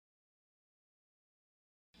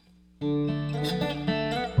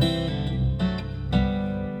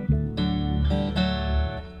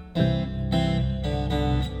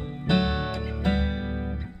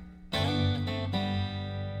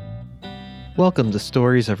Welcome to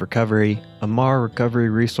Stories of Recovery, a MAR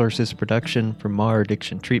Recovery Resources production from MAR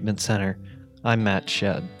Addiction Treatment Center. I'm Matt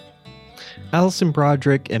Shedd. Allison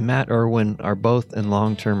Broderick and Matt Irwin are both in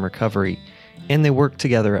long-term recovery, and they work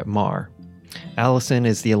together at MAR. Allison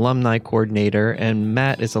is the alumni coordinator, and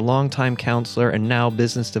Matt is a longtime counselor and now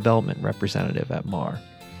business development representative at MAR.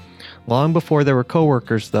 Long before they were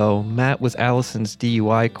coworkers, though, Matt was Allison's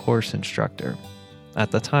DUI course instructor.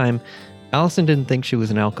 At the time, Allison didn't think she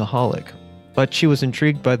was an alcoholic, but she was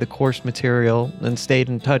intrigued by the course material and stayed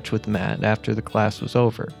in touch with Matt after the class was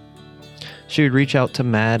over. She would reach out to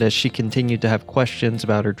Matt as she continued to have questions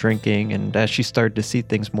about her drinking and as she started to see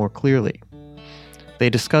things more clearly. They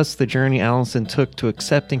discussed the journey Allison took to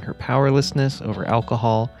accepting her powerlessness over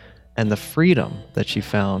alcohol and the freedom that she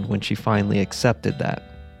found when she finally accepted that.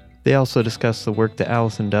 They also discussed the work that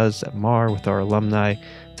Allison does at MAR with our alumni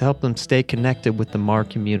to help them stay connected with the MAR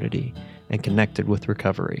community and connected with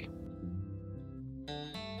recovery.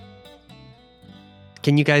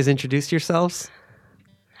 Can you guys introduce yourselves?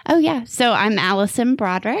 Oh, yeah. So I'm Allison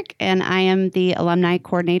Broderick, and I am the alumni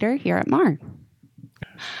coordinator here at MAR.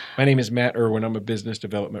 My name is Matt Irwin. I'm a business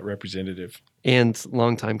development representative. And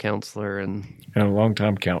longtime counselor and a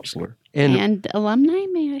longtime counselor. And alumni,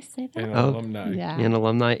 may I say that? And alumni. Yeah. And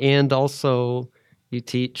alumni. And also you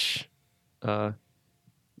teach... a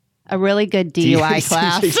really good DUI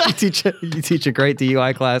class. you teach a great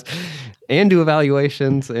DUI class and do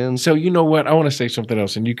evaluations. And So you know what? I want to say something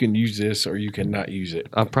else, and you can use this or you can not use it.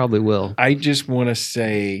 I probably will. I just want to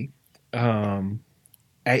say I'm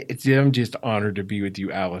just honored to be with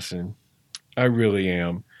you, Allison. I really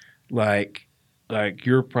am. Like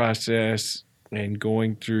your process and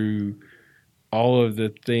going through all of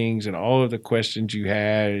the things and all of the questions you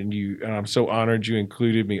had, and I'm so honored you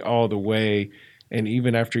included me all the way. And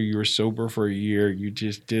even after you were sober for a year, you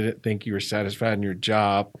just didn't think you were satisfied in your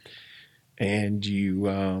job. And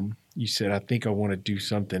you said, I think I want to do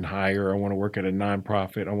something higher. I want to work at a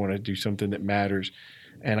nonprofit. I want to do something that matters.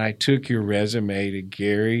 And I took your resume to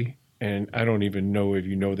Gary, and I don't even know if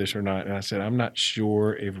you know this or not. And I said, I'm not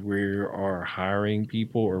sure if we are hiring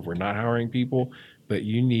people or if we're not hiring people, but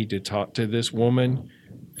you need to talk to this woman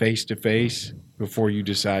face to face before you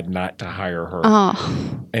decide not to hire her.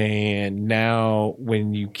 Oh. And now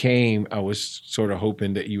when you came, I was sort of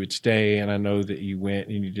hoping that you would stay, and I know that you went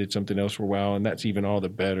and you did something else for a while, and that's even all the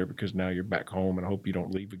better because now you're back home, and I hope you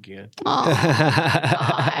don't leave again. Oh,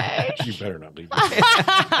 gosh. You better not leave again.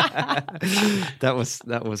 That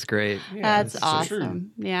was great. Yeah, That's it's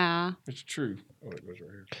awesome. True. Yeah. It's true. Oh, it goes right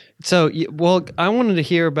here. So, I wanted to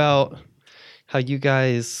hear about how you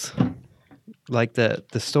guys like the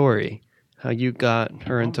story, how you got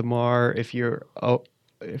her into MAR. If you're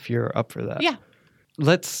up for that, Yeah.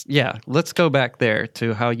 Let's go back there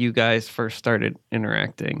to how you guys first started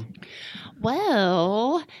interacting.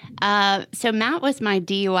 Well, so Matt was my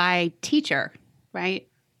DUI teacher, right?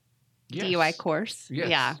 Yes. DUI course. Yes.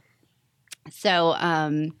 Yeah. So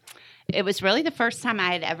it was really the first time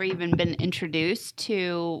I had ever even been introduced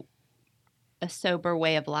to a sober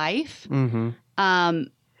way of life. Mm-hmm.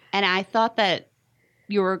 And I thought that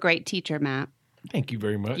you were a great teacher, Matt. Thank you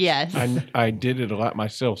very much. Yes. I did it a lot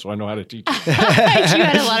myself, so I know how to teach it. You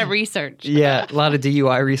had a lot of research. Yeah, a lot of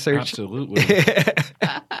DUI research. Absolutely.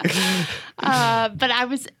 But I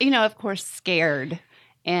was, of course, scared.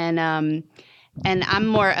 And I'm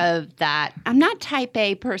more of that. I'm not type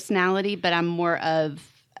A personality, but I'm more of,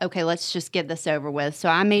 okay, let's just get this over with. So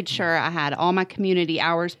I made sure I had all my community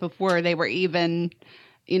hours before they were even,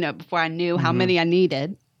 before I knew how many I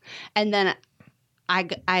needed. And then I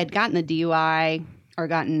had gotten the DUI or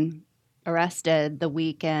gotten arrested the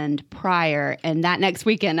weekend prior, and that next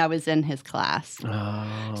weekend I was in his class.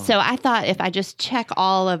 Oh. So I thought if I just check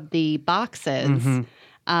all of the boxes,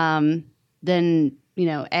 then,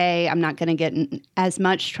 A, I'm not going to get in as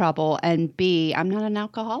much trouble, and B, I'm not an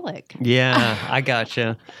alcoholic. Yeah, I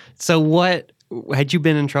gotcha. So what, had you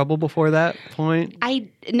been in trouble before that point? I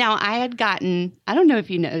had gotten, I don't know if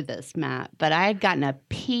you know this, Matt, but I had gotten a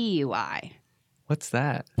PUI. What's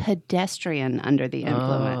that? Pedestrian under the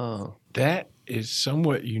influence. Oh. That is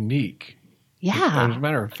somewhat unique. Yeah. As a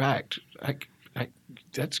matter of fact, I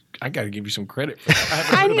got to give you some credit for that.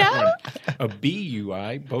 I heard of that know. one. A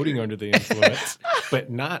BUI, boating under the influence,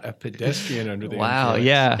 but not a pedestrian under the Wow, influence.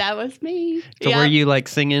 yeah. That was me. So Yep. were you like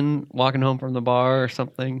singing, walking home from the bar or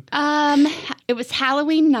something? It was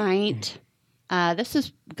Halloween night. This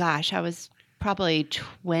was, I was probably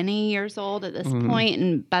 20 years old at this point,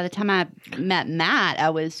 and by the time I met Matt,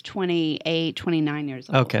 I was 28, 29 years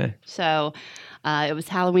old. Okay. So it was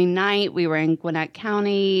Halloween night. We were in Gwinnett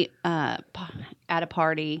County at a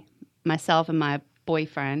party, myself and my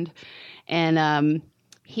boyfriend, And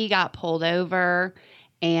he got pulled over,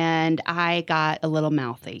 and I got a little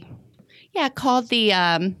mouthy. Yeah, called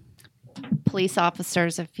the police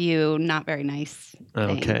officers a few not very nice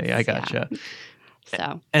things. Okay, I gotcha. Yeah.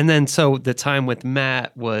 So, And then, so the time with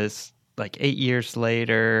Matt was like 8 years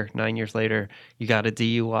later, 9 years later, you got a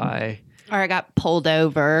DUI. or I got pulled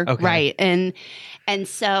over, Okay. right? And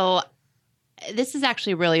so this is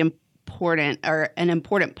actually really important, or an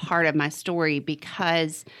important part of my story,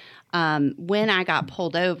 because when I got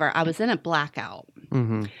pulled over, I was in a blackout,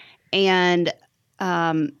 Mm-hmm. and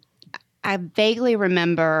I vaguely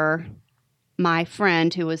remember my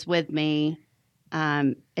friend who was with me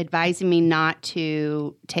advising me not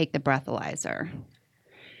to take the breathalyzer.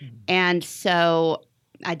 And so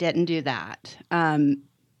I didn't do that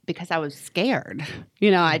because I was scared.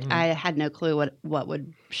 You know, I had no clue what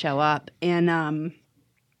would show up. And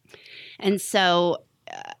so,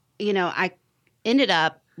 you know, I ended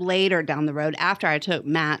up later down the road, after I took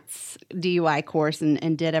Matt's DUI course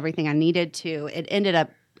and did everything I needed to, it ended up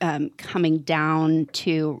coming down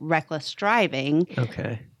to reckless driving.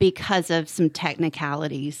 Okay. Because of some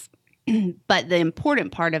technicalities. But the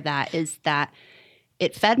important part of that is that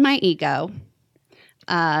it fed my ego.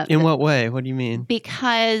 In what way? What do you mean?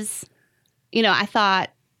 Because, you know, I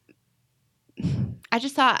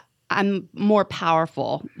just thought I'm more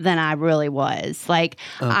powerful than I really was. Like,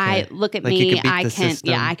 Okay. I look at Like you me, could beat I the can,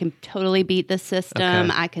 system? yeah, I can totally beat the system.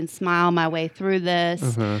 Okay. I can smile my way through this.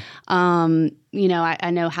 Uh-huh. You know,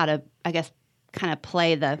 I know how to, I guess, kind of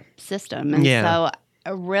play the system. And Yeah.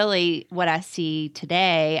 so really what I see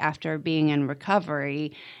today after being in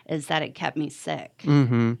recovery is that it kept me sick.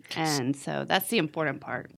 Mm-hmm. And so that's the important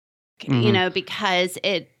part, Mhm. you know, because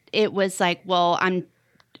it was like, well,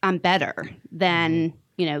 I'm better than,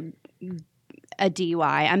 you know, a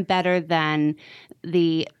DUI. I'm better than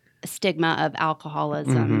the stigma of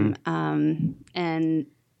alcoholism. And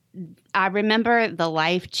I remember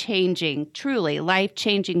the truly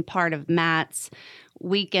life-changing part of Matt's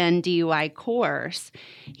weekend DUI course.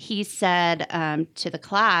 He said to the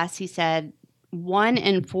class, he said, 1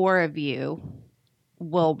 in 4 of you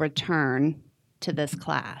will return to this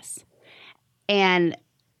class. And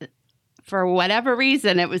for whatever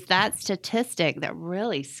reason, it was that statistic that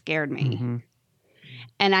really scared me. Mm-hmm.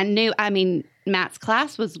 And I knew, I mean, Matt's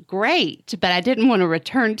class was great, but I didn't want to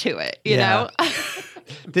return to it, you know?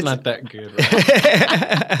 It's not that good.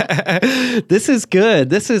 Right? This is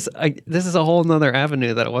good. This is a whole nother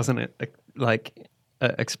avenue that I wasn't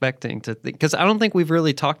expecting to think, because I don't think we've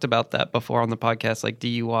really talked about that before on the podcast, like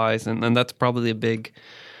DUIs, and that's probably a big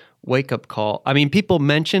wake up call. I mean, people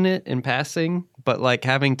mention it in passing, but like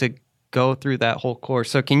having to go through that whole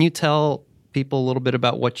course. So can you tell people a little bit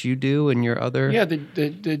about what you do and your other? Yeah, the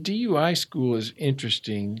DUI school is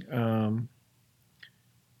interesting.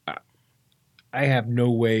 I have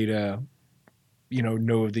no way to,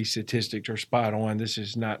 know if these statistics are spot on. This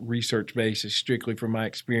is not research based. It's strictly from my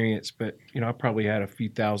experience. But, I probably had a few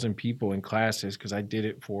thousand people in classes because I did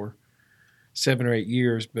it for 7 or 8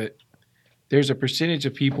 years. But there's a percentage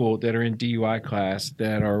of people that are in DUI class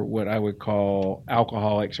that are what I would call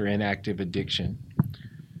alcoholics or in active addiction.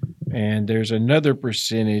 And there's another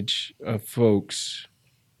percentage of folks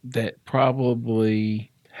that probably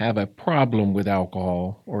have a problem with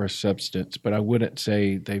alcohol or a substance, but I wouldn't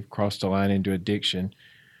say they've crossed the line into addiction.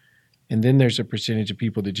 And then there's a percentage of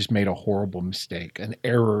people that just made a horrible mistake, an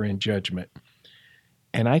error in judgment.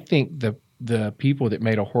 And I think the people that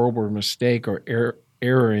made a horrible mistake or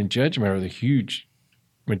error in judgment are the huge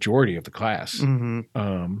majority of the class.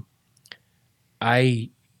 Mm-hmm. I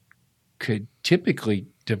could typically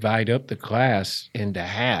divide up the class into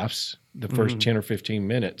halves the first 10 or 15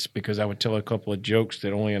 minutes because I would tell a couple of jokes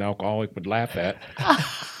that only an alcoholic would laugh at.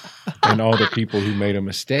 And all the people who made a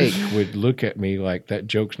mistake would look at me like, that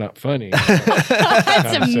joke's not funny.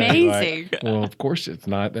 That's amazing. Well, of course it's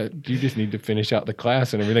not. That you just need to finish out the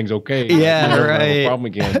class and everything's okay. Yeah, You never have right. a problem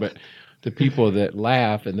again. But the people that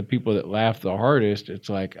laugh and the people that laugh the hardest, it's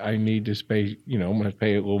like, I need to pay, I'm going to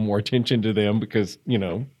pay a little more attention to them because, you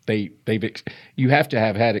have to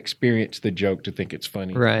have had experienced the joke to think it's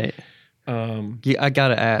funny. Right. I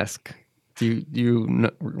gotta ask. Do you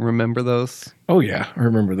remember those? Oh yeah, I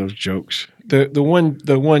remember those jokes. The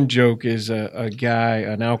one joke is a guy,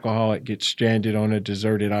 an alcoholic, gets stranded on a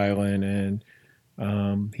deserted island,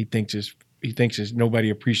 and he thinks nobody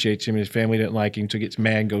appreciates him. His family didn't like him, so he gets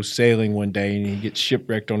mad and goes sailing one day, and he gets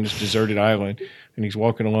shipwrecked on this deserted island. And he's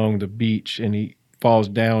walking along the beach, and he falls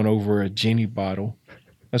down over a genie bottle.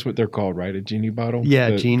 That's what they're called, right? A genie bottle.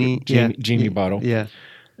 Yeah, genie Genie bottle. Yeah.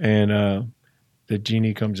 And the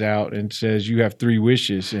genie comes out and says, "You have 3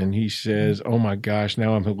 wishes." And he says, "Oh my gosh,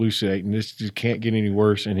 now I'm hallucinating. This just can't get any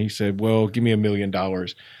worse." And he said, "Well, give me $1 million."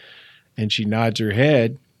 And she nods her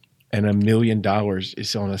head, and $1 million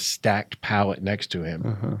is on a stacked pallet next to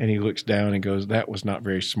him. And he looks down and goes, "That was not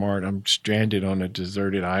very smart. I'm stranded on a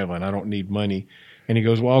deserted island. I don't need money." And he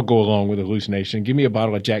goes, "Well, I'll go along with the hallucination. Give me a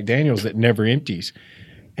bottle of Jack Daniels that never empties."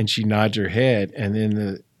 And she nods her head, and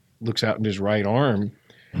then looks out in his right arm,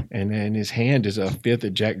 and in his hand is a 5th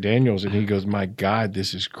of Jack Daniels. And he goes, "My God,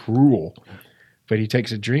 this is cruel." But he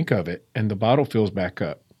takes a drink of it, and the bottle fills back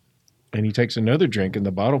up. And he takes another drink, and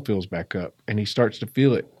the bottle fills back up. And he starts to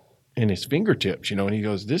feel it in his fingertips, and he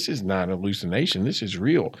goes, "This is not an hallucination. This is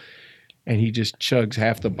real." And he just chugs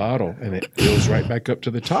half the bottle, and it fills right back up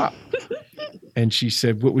to the top. And she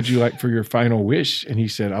said, "What would you like for your final wish?" And he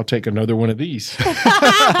said, "I'll take another one of these."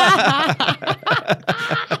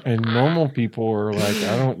 And normal people are like,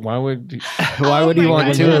 why would you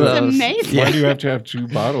want 2 of those? Amazing. Why do you have to have 2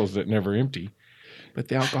 bottles that never empty? But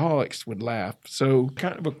the alcoholics would laugh. So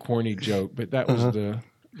kind of a corny joke, but that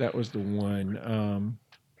was the one.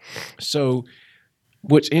 So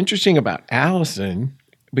what's interesting about Allison,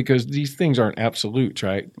 because these things aren't absolutes,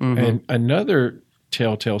 right? And another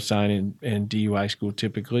telltale sign in DUI school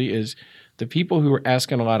typically is the people who are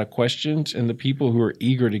asking a lot of questions and the people who are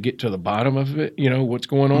eager to get to the bottom of it, what's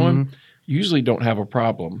going on, usually don't have a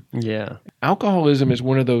problem. Yeah. Alcoholism is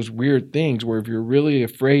one of those weird things where if you're really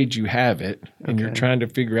afraid you have it and you're trying to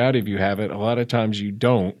figure out if you have it, a lot of times you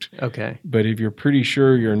don't. Okay. But if you're pretty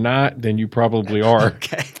sure you're not, then you probably are.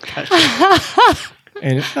 Okay. Gotcha.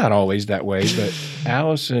 And it's not always that way, but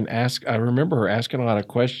Allison I remember her asking a lot of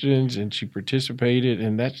questions, and she participated,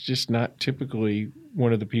 and that's just not typically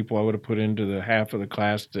one of the people I would have put into the half of the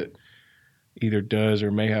class that either does or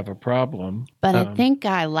may have a problem. But I think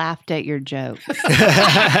I laughed at your jokes.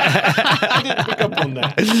 I didn't pick up on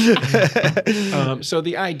that. So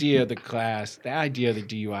the idea of the class, the idea of the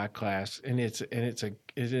DUI class, and it's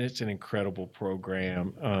an incredible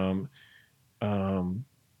program,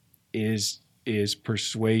 is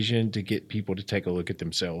persuasion to get people to take a look at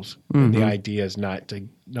themselves. And the idea is not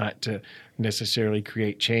to necessarily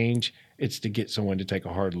create change. It's to get someone to take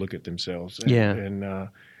a hard look at themselves. And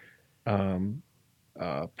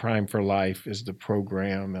Prime for Life is the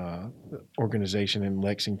program. Organization in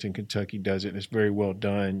Lexington, Kentucky does it. It's very well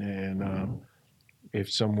done. And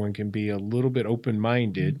if someone can be a little bit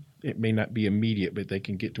open-minded, it may not be immediate, but they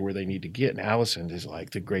can get to where they need to get. And Allison is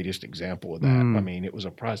like the greatest example of that. I mean, it was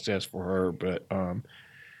a process for her, but and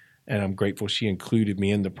I'm grateful she included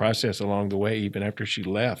me in the process along the way. Even after she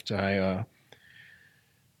left, I'll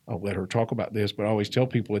let her talk about this, but I always tell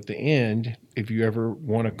people at the end, if you ever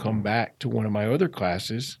want to come back to one of my other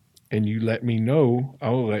classes and you let me know,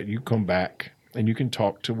 I'll let you come back and you can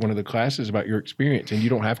talk to one of the classes about your experience. And you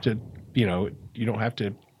don't have to,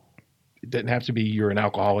 it doesn't have to be you're an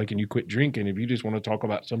alcoholic and you quit drinking. If you just want to talk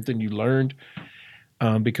about something you learned,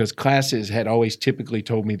 because classes had always typically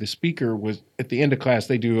told me the speaker was at the end of class,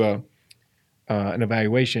 they do an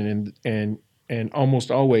evaluation and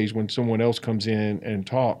almost always when someone else comes in and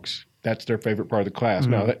talks, that's their favorite part of the class.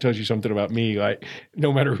 Now that tells you something about me. Like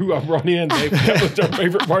no matter who I brought in, that was their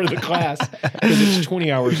favorite part of the class because it's 20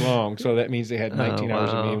 hours long. So that means they had 19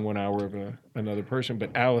 hours of me and 1 hour of another person.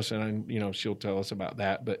 But Allison, she'll tell us about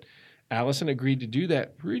that. But Allison agreed to do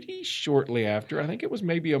that pretty shortly after. I think it was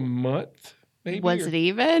maybe a month. Maybe, was it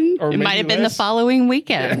even? Or it might have been the following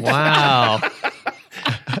weekend. Wow.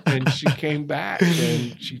 And she came back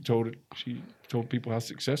and she told people how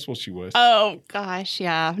successful she was. Oh gosh,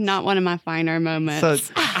 yeah, not one of my finer moments. So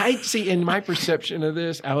I see in my perception of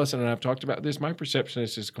this, Allison and I have talked about this. My perception of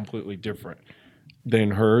this is completely different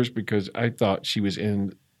than hers because I thought she was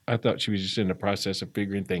just in the process of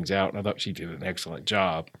figuring things out, and I thought she did an excellent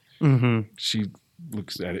job. She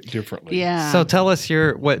looks at it differently. Yeah. So tell us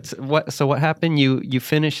what happened? You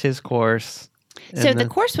finished his course. So the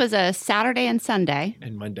course was a Saturday and Sunday.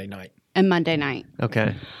 And Monday night.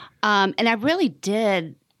 Okay. And I really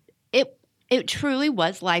did. It truly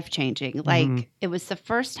was life-changing. Like it was the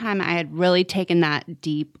first time I had really taken that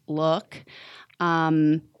deep look.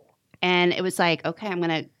 And it was like, okay,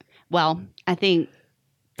 I think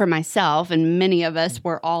for myself and many of us,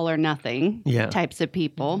 we're all or nothing types of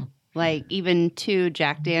people. Like even 2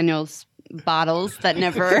 Jack Daniels bottles that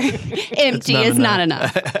never empty is not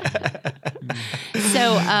enough.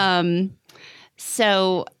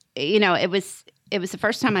 So it was the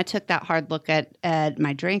first time I took that hard look at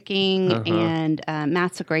my drinking, and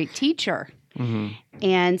Matt's a great teacher.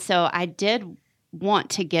 And so I did want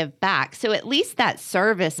to give back. So at least that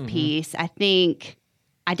service piece, I think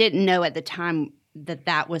I didn't know at the time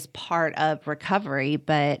that was part of recovery,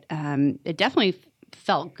 but it definitely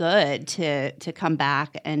felt good to come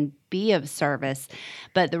back and be of service.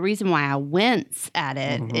 But the reason why I wince at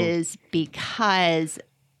it is because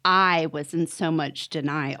I was in so much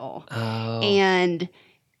denial. Oh. And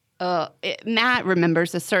Matt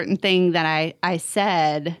remembers a certain thing that I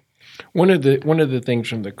said. One of the things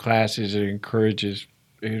from the class is it encourages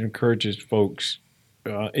folks.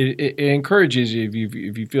 It encourages you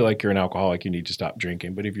if you feel like you're an alcoholic, you need to stop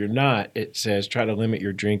drinking. But if you're not, it says try to limit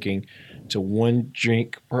your drinking to 1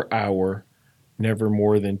 drink per hour, never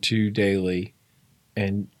more than 2 daily,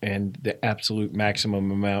 and the absolute maximum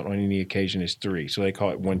amount on any occasion is 3. So they call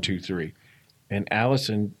it 1, 2, 3. And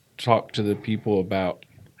Allison talked to the people about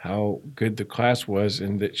how good the class was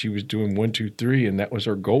and that she was doing 1, 2, 3, and that was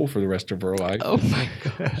her goal for the rest of her life. Oh my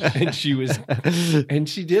gosh. And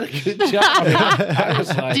she did a good job. I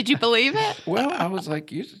was like, Did you believe it? well, I was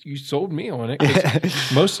like, you sold me on it.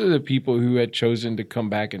 'Cause most of the people who had chosen to come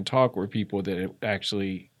back and talk were people that had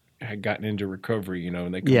actually had gotten into recovery, and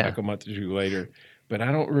they come back a month or 2 later. But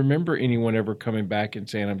I don't remember anyone ever coming back and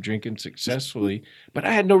saying I'm drinking successfully. But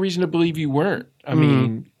I had no reason to believe you weren't. I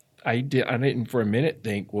mean, I didn't for a minute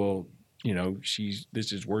think, well,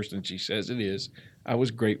 this is worse than she says it is. I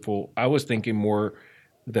was grateful. I was thinking more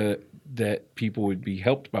that people would be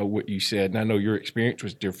helped by what you said. And I know your experience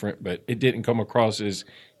was different, but it didn't come across as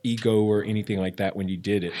ego or anything like that when you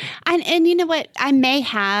did it. And you know what? I may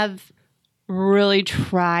have really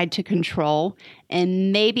tried to control,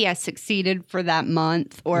 and maybe I succeeded for that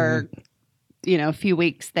month or, a few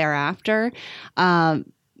weeks thereafter.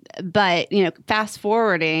 But, fast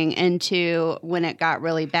forwarding into when it got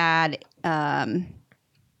really bad,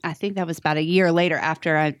 I think that was about a year later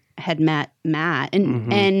after I had met Matt.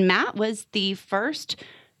 And Matt was the first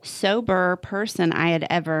sober person I had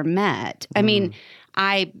ever met. I mean,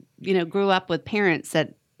 I, grew up with parents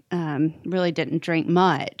that really didn't drink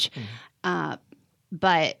much.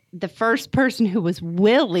 But the first person who was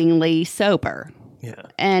willingly sober. Yeah.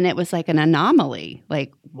 And it was like an anomaly.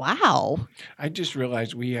 Like, wow. I just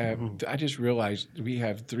realized we have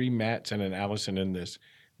 3 Matts and an Allison in this.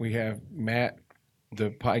 We have Matt,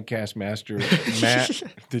 the podcast master, Matt,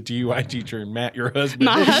 the DUI teacher, and Matt, your husband.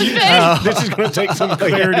 My husband. This is going to take some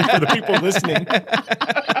clarity for the people listening.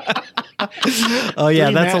 Oh yeah,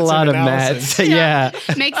 3 that's a Matts lot of and an Matts. Allison. Yeah.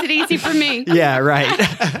 Makes it easy for me. Yeah, right.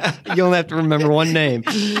 You only have to remember one name.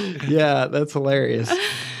 Yeah, that's hilarious.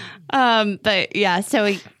 But yeah,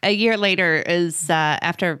 so a year later is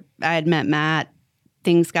after I had met Matt,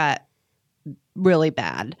 things got really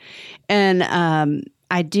bad. And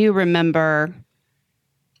I do remember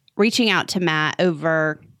reaching out to Matt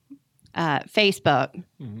over Facebook.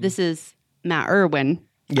 This is Matt Irwin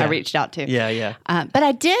I reached out to. Yeah. But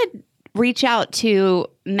I did reach out to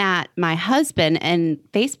Matt, my husband, and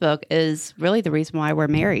Facebook is really the reason why we're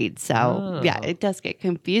married. So yeah, it does get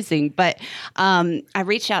confusing. But I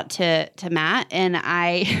reached out to Matt, and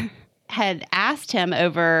I had asked him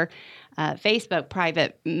over Facebook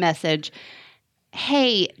private message,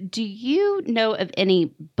 hey, do you know of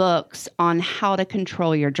any books on how to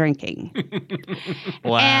control your drinking?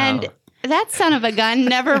 Wow. And that son of a gun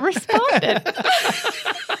never responded.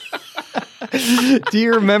 Do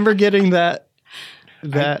you remember getting that?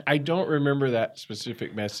 I don't remember that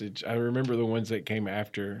specific message. I remember the ones that came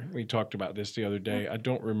after. We talked about this the other day. I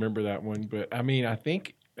don't remember that one, but I mean, I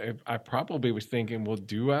think I probably was thinking, well,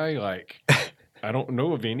 do I? Like, I don't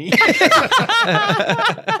know of any.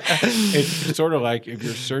 It's sort of like if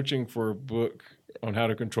you're searching for a book on how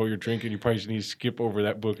to control your drinking, you probably just need to skip over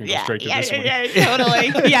that book and go straight to this one. Yeah,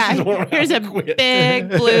 totally. Yeah, here's a big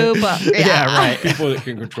blue book. Yeah, right. People that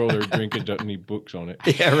can control their drinking don't need books on it.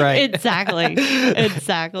 Yeah, right. Exactly.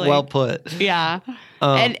 Well put. Yeah.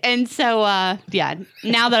 And so, yeah,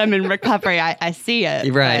 now that I'm in recovery, I see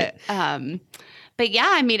it. Right. But yeah,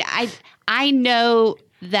 I mean, I know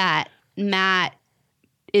that Matt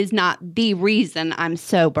is not the reason I'm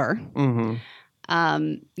sober. Mm-hmm.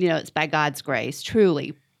 It's by God's grace,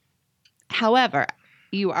 truly. However,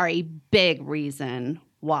 you are a big reason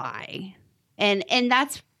why. And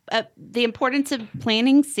that's the importance of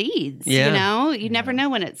planting seeds. Yeah. You never know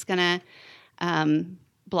when it's going to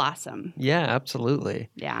blossom. Yeah, absolutely.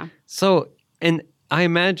 Yeah. So, and I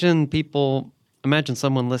imagine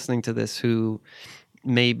someone listening to this who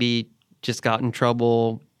maybe just got in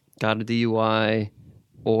trouble, got a DUI,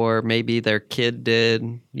 or maybe their kid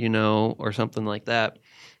did, or something like that.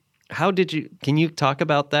 Can you talk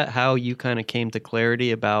about that? How you kind of came to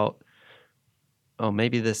clarity about,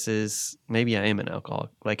 maybe I am an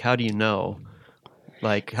alcoholic. Like, how do you know?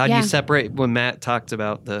 Like, how do you separate when Matt talked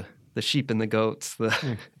about the the sheep and the goats,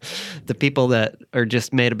 the people that are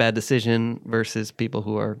just made a bad decision versus people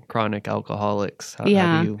who are chronic alcoholics. How do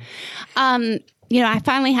you? I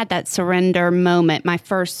finally had that surrender moment, my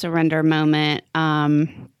first surrender moment.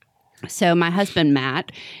 So my husband,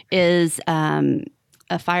 Matt, is a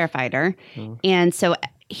firefighter. Oh. And so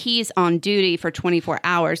he's on duty for 24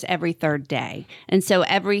 hours every third day. And so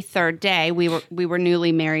every third day, we were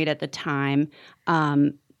newly married at the time,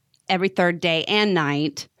 every third day and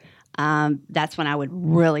night, that's when I would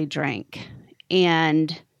really drink.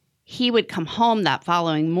 And he would come home that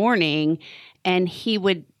following morning and he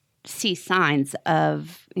would see signs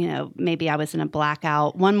of, maybe I was in a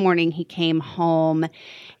blackout. One morning he came home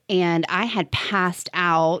and I had passed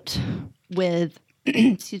out with,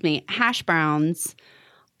 hash browns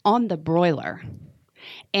on the broiler.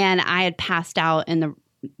 And I had passed out in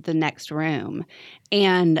the next room.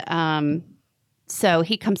 And so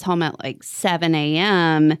he comes home at like 7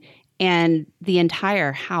 a.m. and the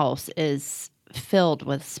entire house is filled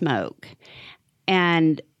with smoke.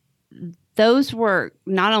 And those were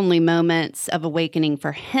not only moments of awakening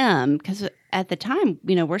for him, because at the time,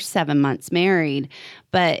 we're 7 months married,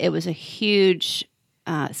 but it was a huge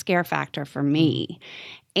scare factor for me.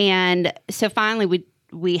 And so finally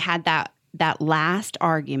we had that last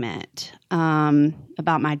argument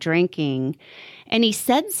about my drinking. And he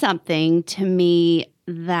said something to me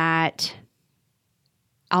that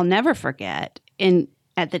I'll never forget. And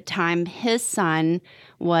at the time, his son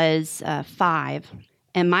was 5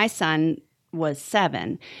 and my son was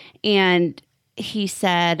 7. And he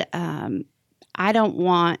said, I don't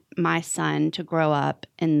want my son to grow up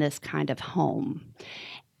in this kind of home.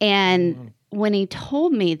 And when he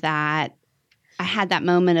told me that, I had that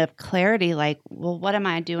moment of clarity, like, well, what am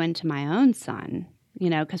I doing to my own son?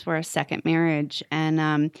 Because we're a second marriage.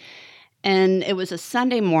 And it was a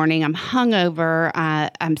Sunday morning. I'm hungover.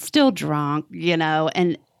 I'm still drunk,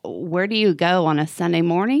 and where do you go on a Sunday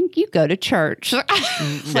morning? You go to church.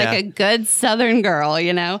 Like a good Southern girl,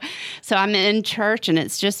 So I'm in church and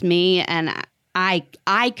it's just me, and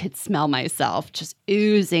I could smell myself just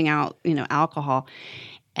oozing out, alcohol.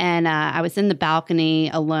 And I was in the balcony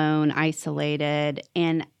alone, isolated,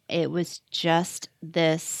 and it was just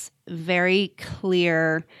this very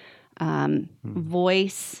clear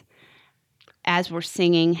voice as we're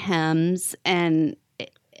singing hymns, and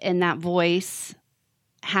that voice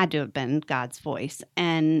had to have been God's voice.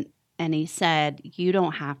 And he said, you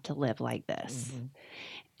don't have to live like this. Mm-hmm.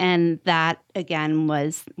 And that, again,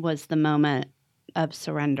 was the moment of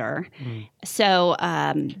surrender. Mm. So,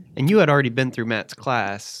 and you had already been through Matt's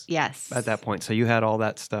class. Yes. At that point. So you had all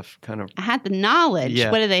that stuff kind of. I had the knowledge.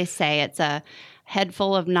 Yeah. What do they say? It's a head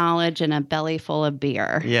full of knowledge and a belly full of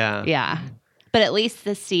beer. Yeah. Yeah. But at least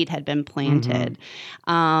the seed had been planted.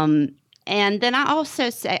 Mm-hmm. And then I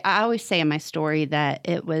always say in my story that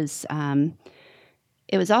it was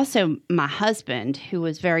also my husband who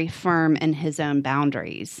was very firm in his own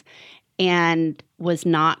boundaries and was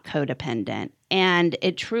not codependent. And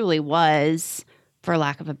it truly was, for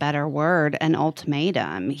lack of a better word, an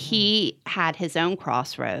ultimatum. He had his own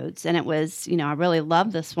crossroads, and it was, I really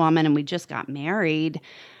love this woman and we just got married,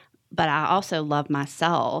 but I also love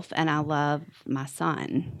myself and I love my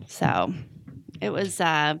son. So it was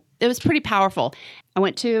pretty powerful. I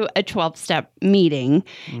went to a 12-step meeting,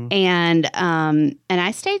 and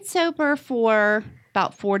I stayed sober for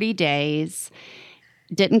about 40 days.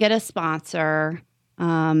 Didn't get a sponsor.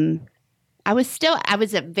 I was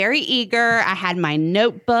very eager. I had my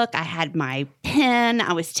notebook. I had my pen.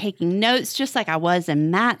 I was taking notes just like I was in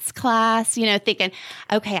Matt's class, thinking,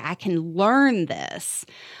 okay, I can learn this.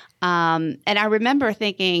 And I remember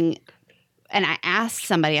thinking, and I asked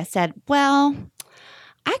somebody, I said, well,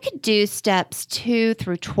 I could do steps 2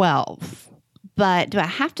 through 12, but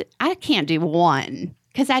I can't do 1,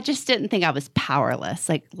 because I just didn't think I was powerless.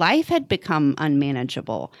 Like, life had become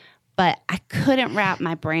unmanageable, but I couldn't wrap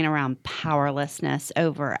my brain around powerlessness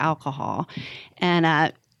over alcohol.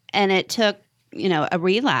 And it took, a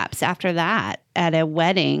relapse after that at a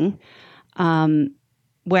wedding,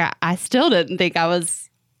 where I still didn't think I was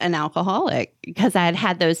an alcoholic, because I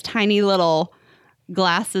had those tiny little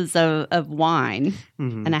glasses of wine,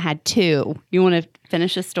 and I had 2. You want to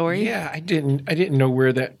finish the story? Yeah, I didn't know I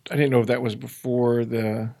didn't know if that was before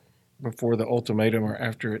the ultimatum or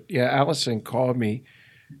after it. Yeah, Allison called me.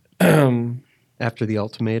 After the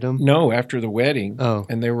ultimatum? No, after the wedding. Oh.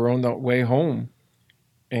 And they were on the way home.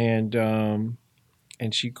 And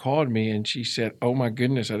she called me and she said, oh my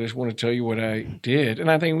goodness, I just want to tell you what I did. And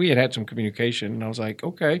I think we had some communication, and I was like,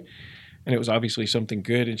 okay. and it was obviously something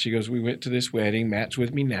good. And she goes, we went to this wedding. Matt's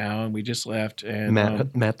with me now, and we just left. And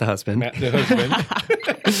Matt the husband. Matt the husband.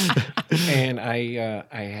 And I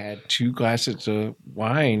had 2 glasses of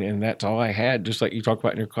wine, and that's all I had. Just like you talked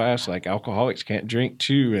about in your class, like alcoholics can't drink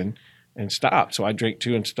 2 and stop. So I drank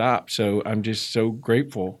 2 and stopped. So I'm just so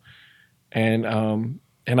grateful. And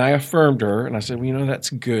I affirmed her, and I said, well, you know, that's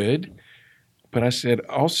good. But I said,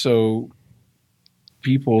 also,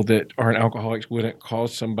 people that aren't alcoholics wouldn't call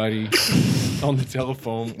somebody on the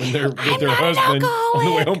telephone when they're with their husband on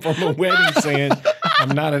the way home from a wedding saying, I'm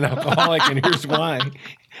not an alcoholic, and here's why.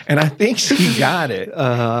 And I think she got it.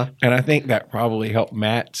 And I think that probably helped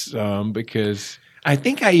Matt's because I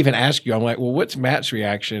think I even asked you, I'm like, well, what's Matt's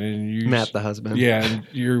reaction? And you Matt the husband. Yeah, and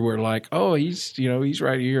you were like, oh, he's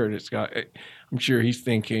right here. And I'm sure he's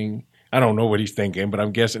thinking, I don't know what he's thinking, but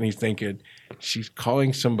I'm guessing he's thinking, she's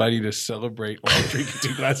calling somebody to celebrate while drinking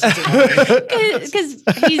 2 glasses of wine. Because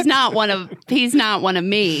he's not one of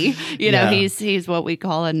me. You know, he's what we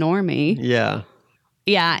call a normie. Yeah.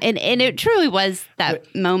 Yeah, and it truly was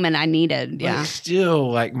that moment I needed. Yeah. But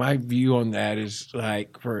still, like, my view on that is,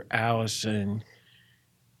 like, for Allison,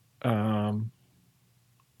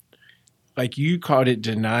 like, you called it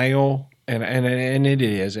denial, and it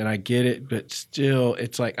is, and I get it, but still,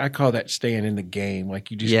 it's like, I call that staying in the game. Like,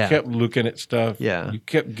 you just kept looking at stuff. Yeah. You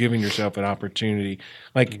kept giving yourself an opportunity.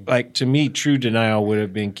 Like to me, true denial would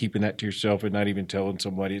have been keeping that to yourself and not even telling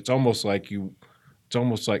somebody. It's almost like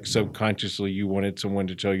subconsciously you wanted someone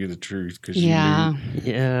to tell you the truth because you knew.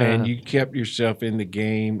 Yeah. And you kept yourself in the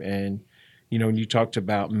game. And, you know, when you talked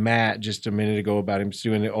about Matt just a minute ago about him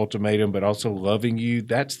doing the ultimatum, but also loving you,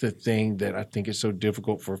 that's the thing that I think is so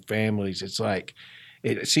difficult for families. It's like,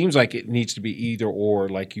 it seems like it needs to be either or,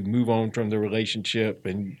 like you move on from the relationship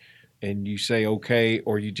and you say, okay,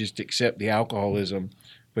 or you just accept the alcoholism.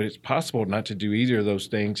 But it's possible not to do either of those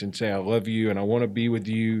things and say, I love you and I want to be with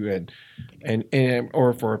you and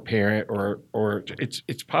or for a parent or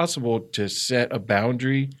it's possible to set a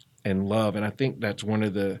boundary and love. And I think that's one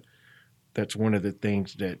of the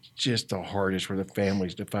things that's just the hardest for the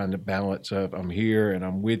families to find the balance of I'm here and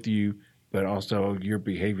I'm with you, but also your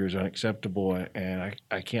behavior is unacceptable and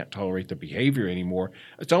I can't tolerate the behavior anymore.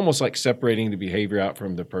 It's almost like separating the behavior out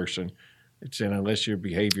from the person. It's saying unless your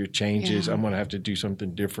behavior changes, I'm going to have to do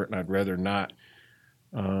something different, and I'd rather not.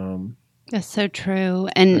 That's so true,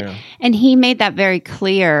 and he made that very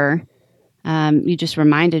clear. You just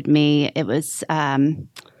reminded me. It was,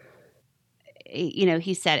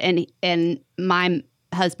 he said, and my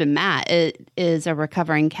husband Matt is a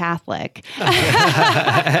recovering Catholic. But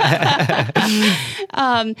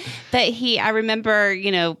I remember,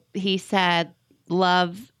 he said,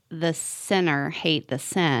 "Love the sinner, hate the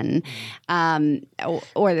sin,"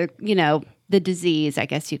 or the disease, I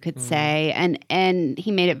guess you could say. And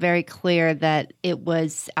he made it very clear that it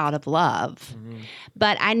was out of love.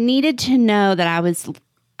 But I needed to know that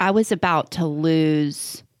I was about to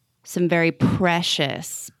lose some very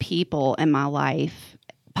precious people in my life,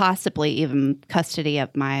 possibly even custody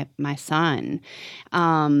of my son.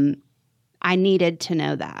 I needed to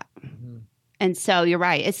know that. And so you're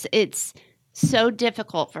right. It's so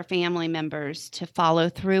difficult for family members to follow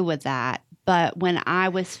through with that. But when I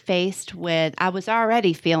was faced with, I was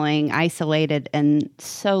already feeling isolated and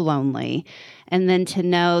so lonely. And then to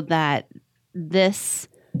know that this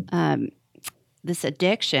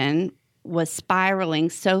addiction was spiraling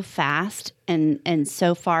so fast and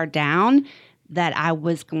so far down that I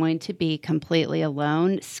was going to be completely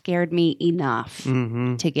alone scared me enough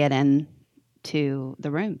to get into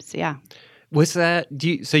the rooms. Yeah. Was that,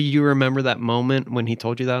 so you remember that moment when he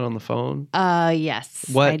told you that on the phone?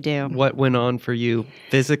 Yes, I do. What went on for you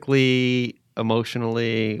physically,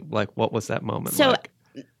 emotionally? Like, what was that moment like?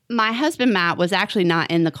 My husband, Matt, was actually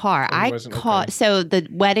not in the car. So the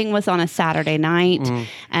wedding was on a Saturday night,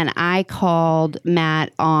 and I called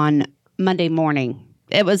Matt on Monday morning.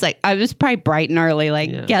 It was like, I was probably bright and early,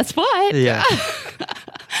 like, guess what? Yeah.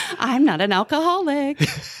 I'm not an alcoholic.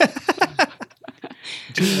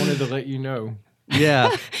 Just wanted to let you know.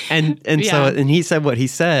 Yeah. And so he said what he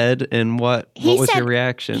said, and what was your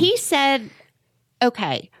reaction? He said,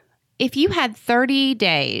 okay, if you had 30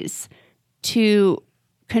 days to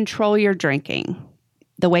control your drinking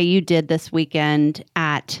the way you did this weekend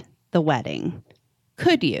at the wedding,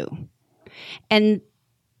 could you? And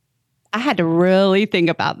I had to really think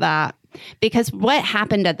about that, because what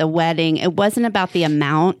happened at the wedding, it wasn't about the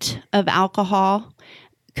amount of alcohol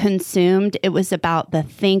consumed. It was about the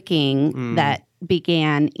thinking that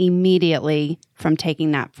began immediately from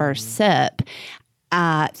taking that first sip,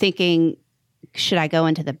 thinking, should I go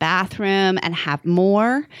into the bathroom and have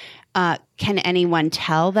more? Can anyone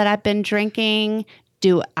tell that I've been drinking?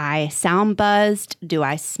 Do I sound buzzed? Do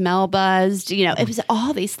I smell buzzed? It was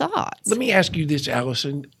all these thoughts. Let me ask you this,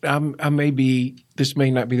 Allison. This may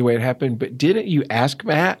not be the way it happened, but didn't you ask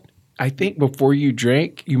Matt? I think before you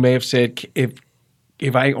drank, you may have said,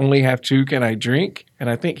 if I only have 2, can I drink? And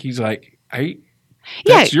I think he's like,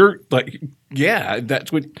 that's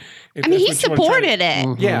that's what. He supported it.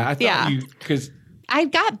 Mm-hmm. Yeah, I thought because I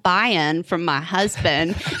got buy-in from my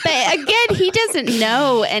husband, but again, he doesn't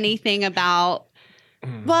know anything about.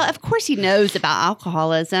 Well, of course he knows about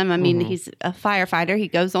alcoholism. I mean, he's a firefighter. He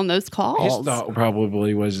goes on those calls. his thought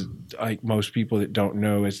probably was like most people that don't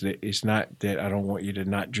know is that it's not that I don't want you to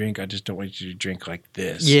not drink. I just don't want you to drink like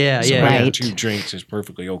this. Yeah, so yeah. having Right. 2 drinks is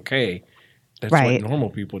perfectly okay. That's Right. what normal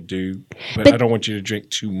people do. But I don't want you to drink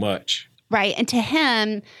too much. Right. And to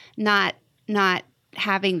him, not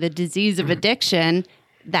having the disease of addiction,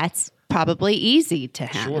 that's probably easy to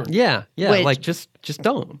him. Sure. Yeah, Which- like just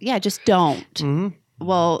don't. Yeah, just don't. Mm-hmm.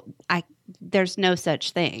 Well, there's no such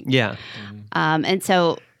thing. Yeah, And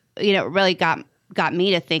so, it really got me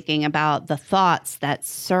to thinking about the thoughts that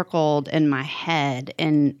circled in my head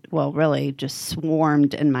and, well, really just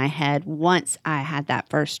swarmed in my head once I had that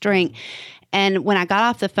first drink. And when I got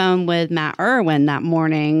off the phone with Matt Irwin that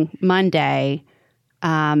morning, Monday,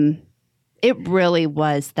 it really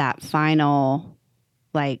was that final,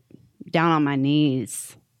 like, down on my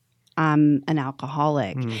knees. I'm an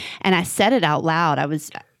alcoholic. And I said it out loud. I was,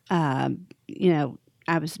 I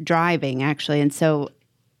was driving actually. And so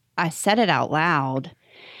I said it out loud.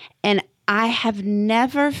 And I have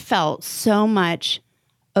never felt so much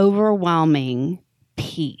overwhelming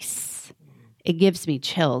peace. It gives me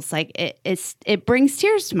chills. Like it brings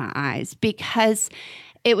tears to my eyes because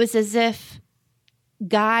it was as if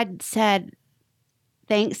God said,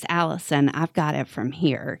 "Thanks, Allison. I've got it from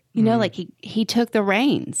here." Like he took the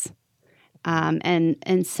reins.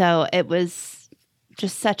 And so it was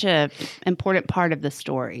just such a important part of the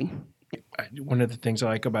story. One of the things I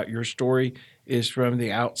like about your story is from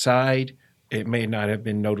the outside, it may not have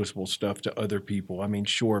been noticeable stuff to other people. I mean,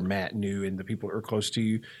 sure, Matt knew and the people that were close to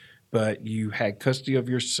you, but you had custody of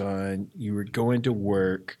your son. You were going to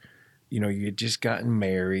work. You had just gotten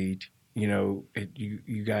married. You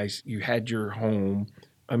guys, you had your home.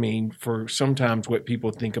 I mean, for sometimes what people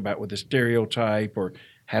think about with a stereotype or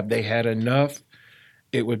have they had enough,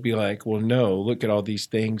 it would be like, well, no, look at all these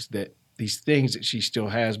things that she still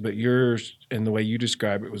has. But yours and the way you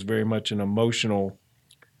describe it was very much an emotional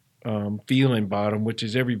feeling bottom, which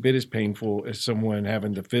is every bit as painful as someone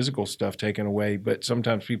having the physical stuff taken away. But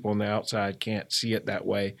sometimes people on the outside can't see it that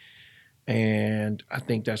way. And I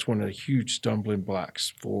think that's one of the huge stumbling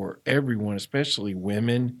blocks for everyone, especially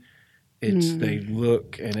women. It's they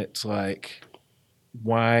look and it's like,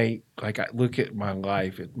 why? Like I look at my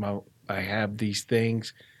life, I have these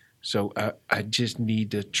things, so I just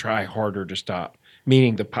need to try harder to stop.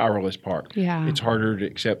 Meaning the powerless part. Yeah. It's harder to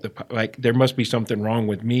accept there must be something wrong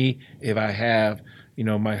with me if I have,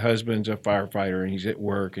 my husband's a firefighter and he's at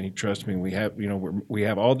work and he trusts me. We have, we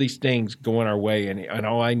have all these things going our way and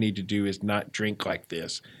all I need to do is not drink like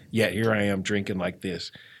this. Yet here I am drinking like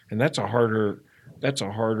this, and that's a harder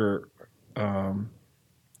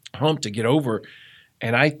hump to get over.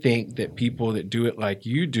 And I think that people that do it like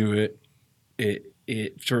you do it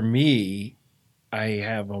for me, I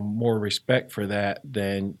have a more respect for that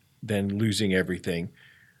than losing everything.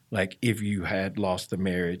 Like if you had lost the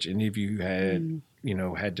marriage and if you had,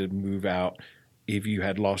 had to move out, if you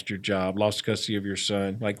had lost your job, lost custody of your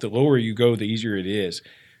son, like the lower you go, the easier it is.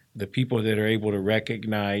 The people that are able to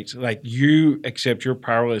recognize, like you accept your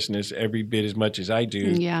powerlessness every bit as much as I do.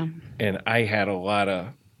 Yeah. And I had a lot of,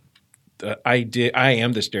 I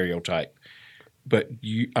am the stereotype, but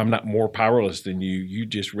I'm not more powerless than you. You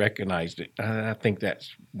just recognized it. And I think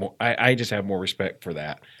that's more, I just have more respect for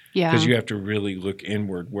that. Yeah. Because you have to really look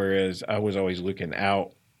inward, whereas I was always looking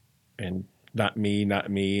out and not me.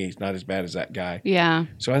 It's not as bad as that guy. Yeah.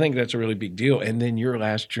 So I think that's a really big deal. And then your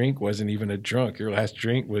last drink wasn't even a drunk. Your last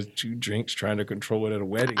drink was 2 drinks trying to control it at a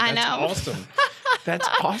wedding. I That's know. awesome. That's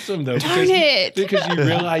awesome though. Darn it. Because you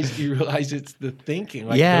realize it's the thinking.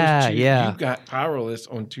 Like Yeah, those 2, yeah. you got powerless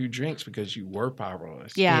on 2 drinks because you were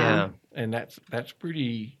powerless. Yeah. And that's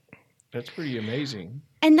pretty amazing.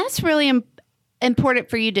 And that's really important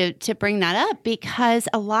for you to bring that up because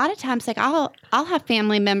a lot of times, like I'll have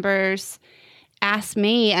family members ask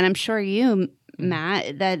me, and I'm sure you,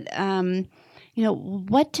 Matt, that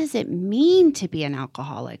what does it mean to be an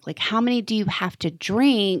alcoholic? Like, how many do you have to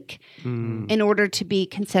drink in order to be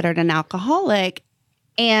considered an alcoholic?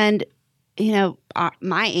 And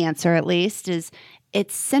my answer, at least, is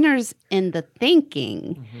it centers in the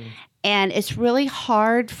thinking. And it's really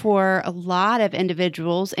hard for a lot of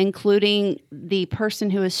individuals, including the person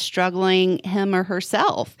who is struggling, him or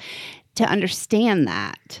herself, to understand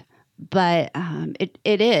that. But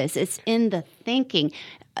it's in the thinking.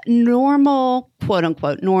 Normal, quote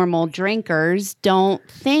unquote, normal drinkers don't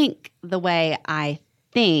think the way I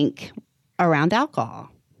think around alcohol.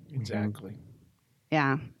 Exactly.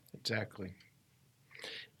 Yeah. Exactly.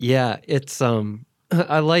 Yeah, it's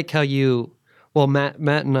I like how Matt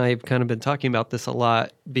and I have kind of been talking about this a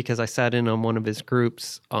lot because I sat in on one of his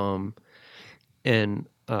groups and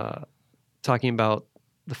talking about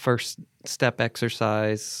the first step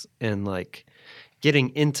exercise and like getting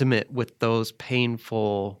intimate with those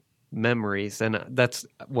painful memories. And that's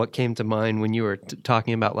what came to mind when you were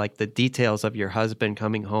talking about like the details of your husband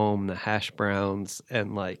coming home, the hash browns,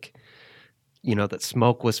 and like, that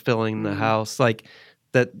smoke was filling the house. Like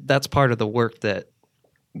that's part of the work that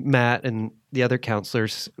Matt and the other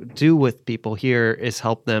counselors do with people here is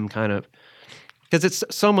help them kind of, because it's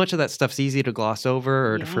so much of that stuff's easy to gloss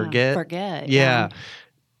over or to forget. Yeah.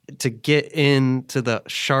 To get into the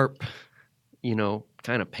sharp,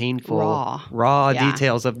 kind of painful, raw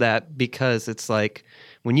details of that, because it's like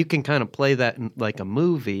when you can kind of play that in like a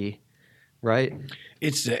movie, right?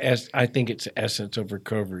 I think it's the essence of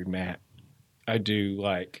recovery, Matt. I do.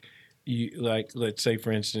 Like let's say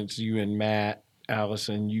for instance, you and Matt,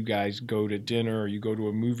 Allison, you guys go to dinner or you go to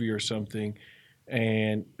a movie or something,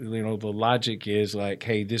 and the logic is like,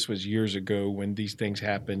 hey, this was years ago when these things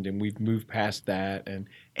happened and we've moved past that,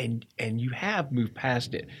 and you have moved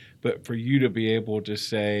past it. But for you to be able to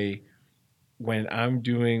say, when I'm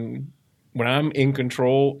in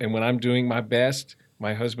control and when I'm doing my best,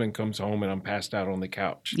 my husband comes home and I'm passed out on the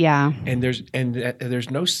couch. Yeah. And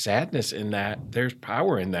there's no sadness in that. There's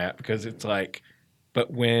power in that, because it's like,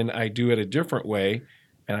 but when I do it a different way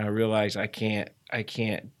and I realize I can't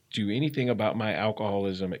do anything about my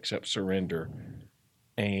alcoholism except surrender,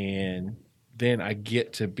 and then I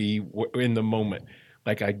get to be in the moment.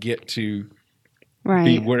 Like I get to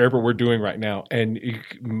be whatever we're doing right now. And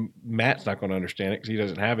Matt's not going to understand it because he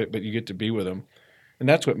doesn't have it, but you get to be with him. And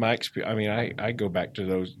that's what my experience, I mean, I go back to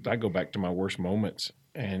those, I go back to my worst moments,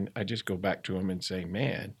 and I just go back to them and say,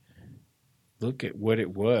 man, look at what it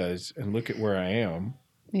was and look at where I am.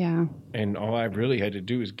 Yeah. And all I really had to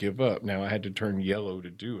do is give up. Now I had to turn yellow to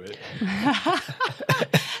do it.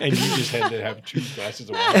 And you just had to have 2 glasses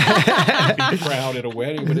of wine, be proud at a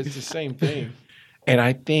wedding, but it's the same thing. And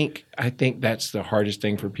I think that's the hardest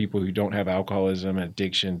thing for people who don't have alcoholism and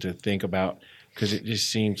addiction to think about, because it just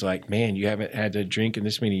seems like, man, you haven't had to drink in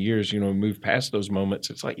this many years, move past those moments.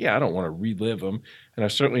 It's like, yeah, I don't want to relive them. And I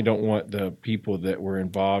certainly don't want the people that were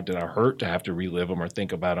involved and are hurt to have to relive them or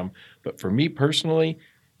think about them. But for me personally,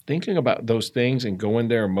 thinking about those things and going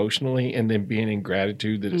there emotionally and then being in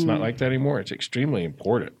gratitude that it's not like that anymore, it's extremely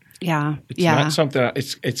important. Yeah. It's not something,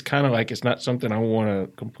 it's kind of like, it's not something I want to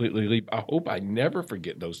completely leave. I hope I never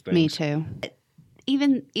forget those things. Me too.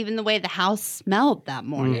 Even the way the house smelled that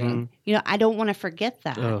morning, I don't want to forget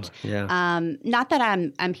that. Oh, yeah. Not that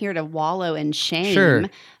I'm here to wallow in shame. Sure.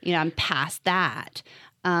 I'm past that.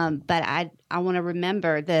 But I want to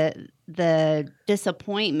remember the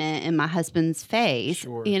disappointment in my husband's face.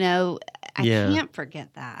 Sure. I can't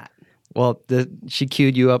forget that. Well, she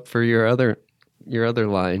queued you up for your other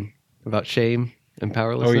line about shame and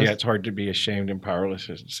powerlessness. Oh yeah, it's hard to be ashamed and powerless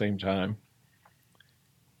at the same time.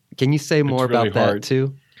 Can you say more really about that hard.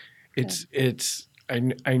 too? I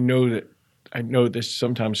know this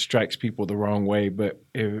sometimes strikes people the wrong way, but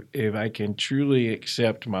if I can truly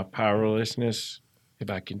accept my powerlessness, if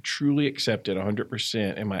I can truly accept it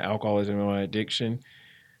 100% in my alcoholism and my addiction,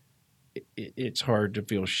 it's hard to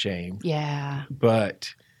feel shame. Yeah.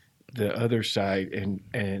 But the other side,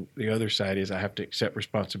 and the other side is I have to accept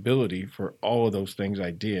responsibility for all of those things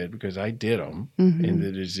I did, because I did them in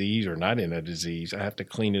the disease or not in a disease. I have to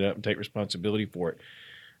clean it up and take responsibility for it.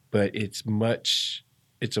 But it's a much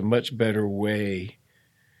better way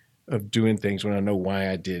of doing things when I know why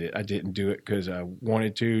I did it. I didn't do it because I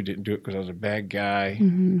wanted to, didn't do it because I was a bad guy.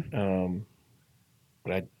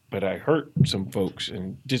 But I hurt some folks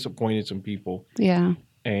and disappointed some people. Yeah.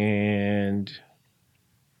 And it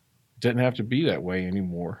doesn't have to be that way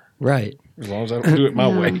anymore. Right. As long as I don't do it my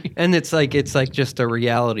way. And it's like just a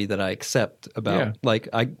reality that I accept about like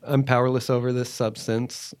I'm powerless over this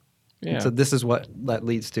substance. Yeah. So this is what that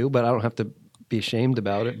leads to, but I don't have to be ashamed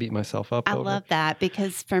about it, beat myself up I over love that,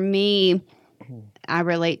 because for me, I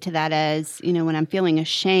relate to that as, when I'm feeling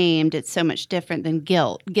ashamed, it's so much different than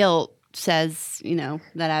guilt. Guilt says,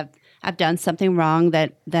 that I've done something wrong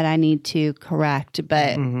that I need to correct,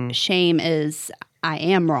 but shame is I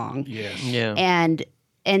am wrong. Yes. Yeah.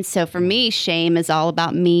 And so for me, shame is all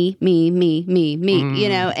about me, you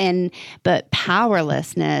know, but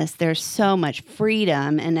powerlessness, there's so much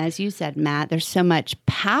freedom. And as you said, Matt, there's so much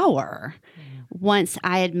power once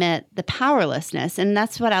I admit the powerlessness. And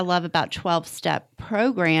that's what I love about 12-step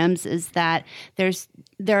programs is that there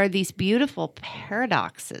are these beautiful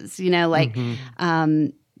paradoxes, you know, like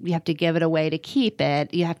you have to give it away to keep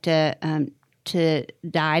it. You have to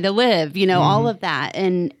die to live, you know, all of that.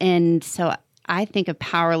 And so I think of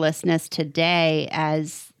powerlessness today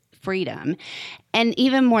as freedom. And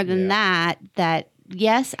even more than that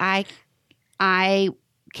yes, I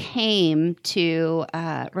came to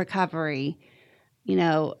recovery, you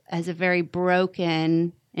know, as a very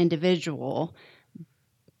broken individual.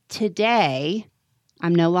 Today,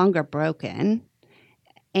 I'm no longer broken.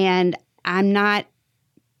 And I'm not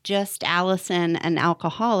just Allison, an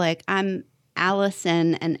alcoholic. I'm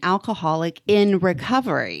Allison, an alcoholic in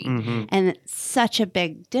recovery. And it's such a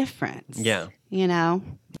big difference. Yeah. You know?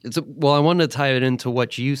 Well, I wanted to tie it into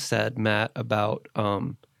what you said, Matt, about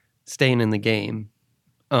staying in the game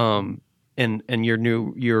and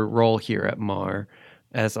your role here at MAR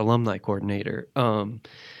as alumni coordinator.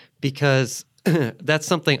 Because that's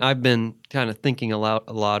something I've been kind of thinking a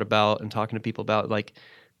lot about and talking to people about, like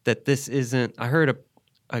that this isn't, I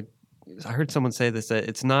heard someone say this, that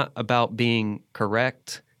it's not about being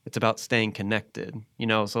correct, it's about staying connected, you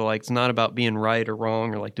know? So like, it's not about being right or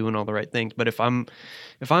wrong or like doing all the right things. But if I'm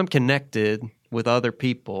connected with other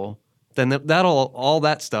people, then all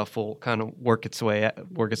that stuff will kind of work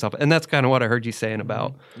itself. And that's kind of what I heard you saying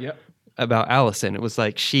about Allison. It was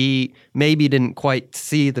like, she maybe didn't quite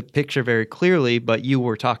see the picture very clearly, but you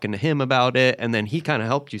were talking to him about it. And then he kind of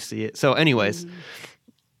helped you see it. So anyways,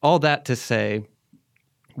 all that to say,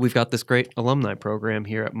 we've got this great alumni program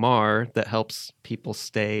here at MAR that helps people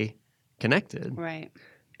stay connected. Right.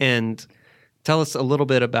 And tell us a little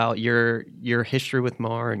bit about your history with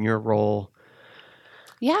MAR and your role.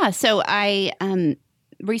 Yeah. So I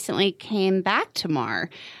recently came back to MAR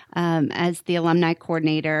as the alumni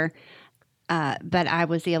coordinator, but I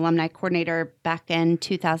was the alumni coordinator back in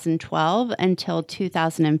 2012 until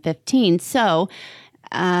 2015. So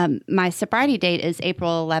my sobriety date is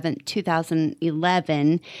April 11th,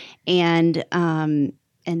 2011. And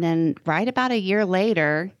then right about a year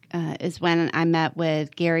later is when I met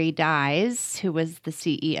with Gary Dyes, who was the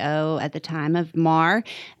CEO at the time of MAR,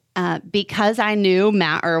 because I knew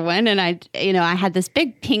Matt Irwin, and I had this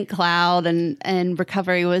big pink cloud, and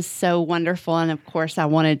recovery was so wonderful. And of course I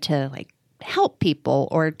wanted to like help people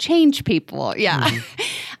or change people. Yeah.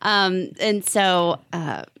 And so,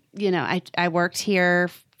 I worked here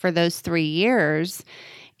for those 3 years,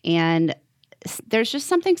 and there's just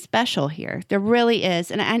something special here. There really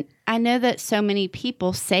is. And I know that so many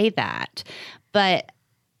people say that, but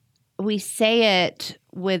we say it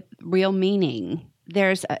with real meaning.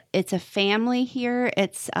 It's a family here.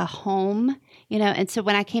 It's a home, and so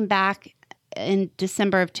when I came back in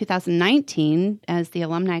December of 2019 as the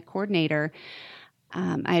alumni coordinator,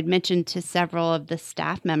 I had mentioned to several of the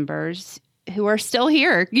staff members who are still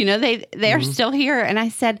here, they are still here. And I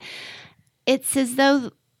said, it's as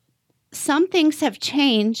though some things have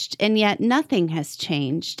changed and yet nothing has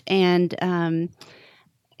changed. And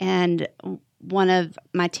one of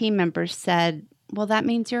my team members said, well, that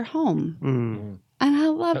means you're home. And I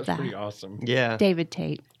love that. That's pretty awesome. Yeah. David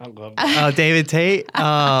Tate. I love that. Oh, David Tate?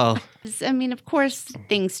 Oh. I mean, of course,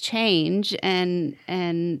 things change and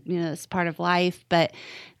it's part of life, but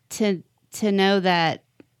to know that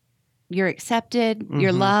you're accepted,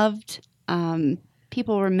 you're loved,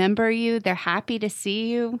 people remember you, they're happy to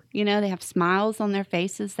see you, they have smiles on their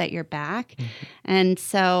faces that you're back. And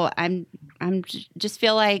so I'm just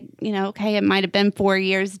feel like, okay, it might have been 4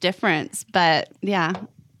 years difference, but yeah,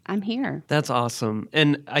 I'm here. That's awesome.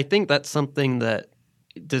 And I think that's something that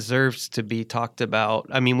deserves to be talked about.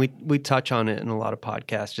 I mean, we touch on it in a lot of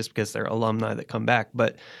podcasts just because they're alumni that come back,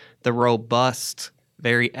 but the robust,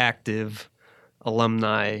 very active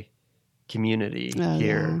alumni community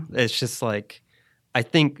here. Yeah. It's just like, I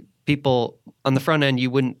think people on the front end, you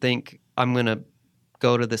wouldn't think I'm going to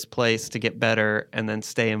go to this place to get better and then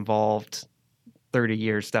stay involved 30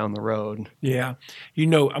 years down the road. Yeah. I'm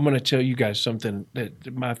going to tell you guys something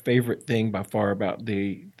that my favorite thing by far about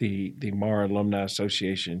the MAR Alumni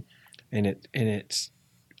Association, and it's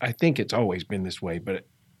I think it's always been this way, but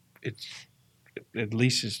it's at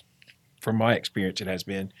least from my experience it has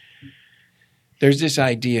been. There's this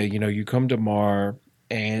idea, you come to MAR,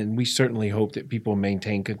 and we certainly hope that people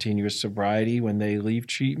maintain continuous sobriety when they leave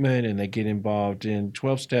treatment and they get involved in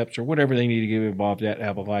 12 steps or whatever they need to get involved at,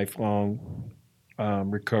 have a lifelong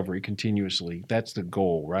recovery continuously. That's the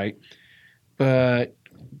goal, right? But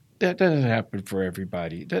that doesn't happen for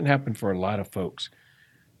everybody. It doesn't happen for a lot of folks.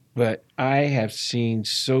 But I have seen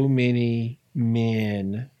so many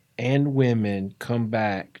men and women come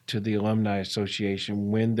back to the Alumni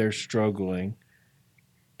Association when they're struggling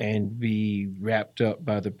and be wrapped up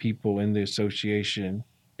by the people in the association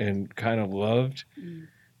and kind of loved. Mm.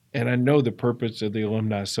 And I know the purpose of the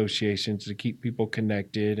Alumni Association is to keep people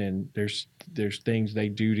connected, and there's things they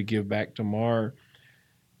do to give back to MAR.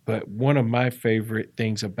 But one of my favorite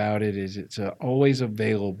things about it is it's always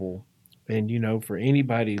available. And, for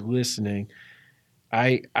anybody listening,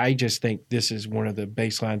 I just think this is one of the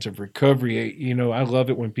baselines of recovery. I love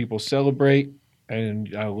it when people celebrate,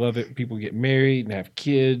 and I love it when people get married and have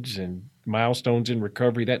kids and milestones in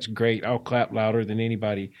recovery. That's great. I'll clap louder than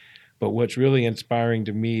anybody. But what's really inspiring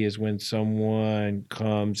to me is when someone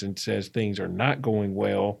comes and says things are not going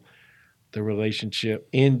well, the relationship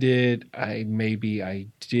ended. Maybe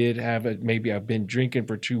I've been drinking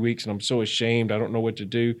for 2 weeks and I'm so ashamed. I don't know what to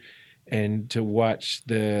do. And to watch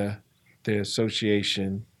the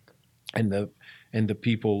association and the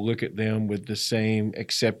people look at them with the same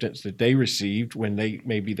acceptance that they received when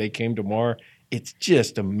they came to MAR, it's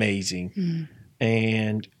just amazing.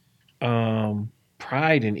 And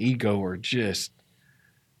pride and ego are just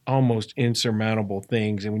almost insurmountable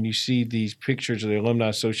things. And when you see these pictures of the Alumni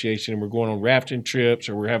Association and we're going on rafting trips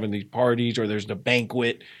or we're having these parties or there's the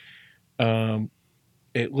banquet,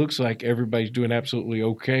 it looks like everybody's doing absolutely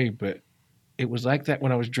okay. But it was like that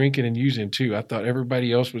when I was drinking and using too. I thought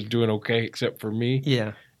everybody else was doing okay except for me.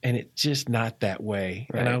 Yeah. And it's just not that way.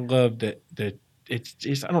 Right. And I love that it's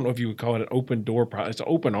just, I don't know if you would call it an open door policy. It's an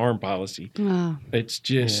open arm policy. Oh. It's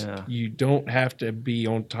just, you don't have to be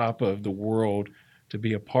on top of the world to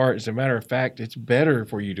be a part. As a matter of fact, it's better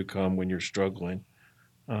for you to come when you're struggling.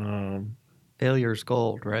 Failure's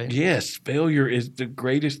gold, right? Yes, failure is the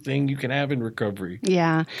greatest thing you can have in recovery.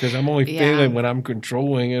 Yeah. Because I'm only failing when I'm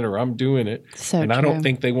controlling it or I'm doing it. So and true. I don't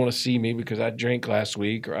think they want to see me because I drank last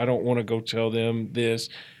week, or I don't want to go tell them this.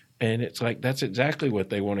 And it's like, that's exactly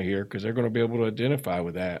what they want to hear because they're going to be able to identify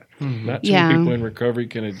with that. Mm-hmm. Not too many people in recovery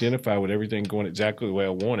can identify with everything going exactly the way I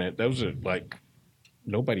want it. Those are like,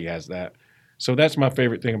 nobody has that. So that's my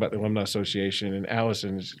favorite thing about the Alumni Association. And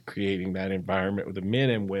Allison is creating that environment with the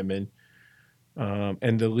men and women.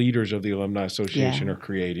 And the leaders of the Alumni Association are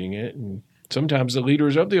creating it. And sometimes the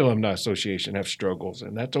leaders of the Alumni Association have struggles,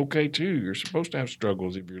 and that's okay too. You're supposed to have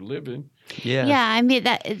struggles if you're living. Yeah. Yeah, I mean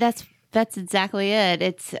that's exactly it.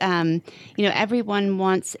 It's everyone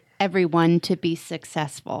wants everyone to be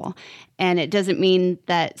successful, and it doesn't mean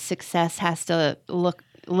that success has to look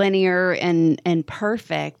linear and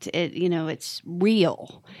perfect. It's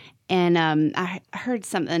real. And I heard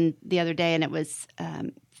something the other day, and it was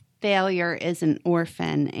failure is an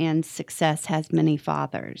orphan and success has many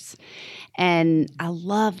fathers. And I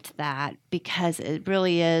loved that because it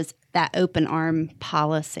really is that open arm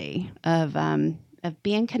policy of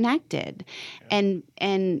being connected. And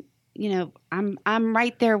I'm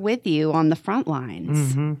right there with you on the front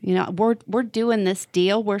lines. Mm-hmm. We're doing this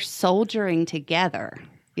deal. We're soldiering together.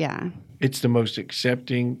 Yeah. It's the most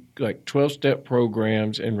accepting, like 12-step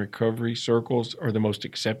programs and recovery circles are the most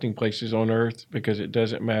accepting places on earth because it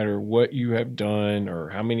doesn't matter what you have done or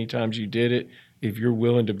how many times you did it. If you're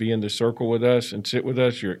willing to be in the circle with us and sit with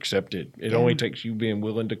us, you're accepted. It only takes you being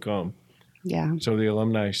willing to come. Yeah. So the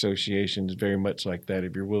Alumni Association is very much like that.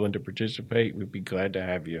 If you're willing to participate, we'd be glad to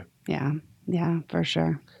have you. Yeah. Yeah, for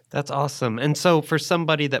sure. That's awesome. And so for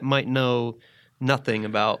somebody that might know nothing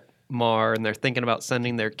about MAR and they're thinking about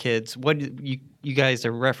sending their kids, what you guys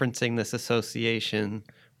are referencing this association.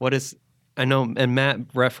 What is, I know, and Matt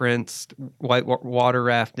referenced white water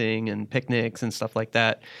rafting and picnics and stuff like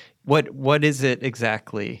that. What is it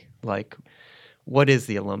exactly? Like, what is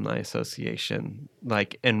the Alumni Association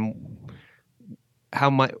like, and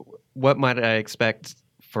what might I expect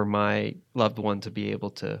for my loved one to be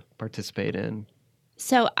able to participate in?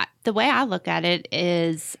 So the way I look at it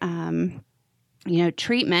is,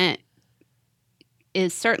 treatment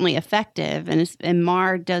is certainly effective, and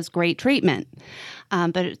MAR does great treatment.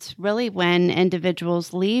 But it's really when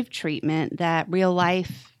individuals leave treatment that real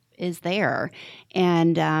life is there.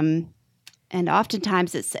 And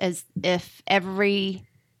oftentimes it's as if everything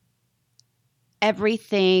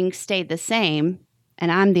stayed the same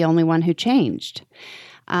and I'm the only one who changed.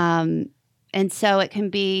 And so it can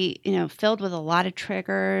be, filled with a lot of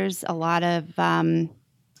triggers, a lot of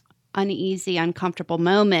uneasy, uncomfortable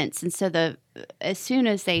moments. And so as soon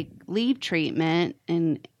as they leave treatment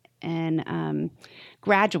and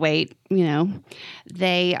graduate,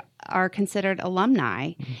 they are considered alumni.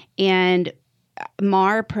 Mm-hmm. And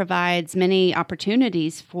MAR provides many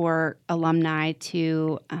opportunities for alumni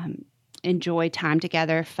to enjoy time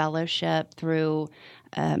together, fellowship through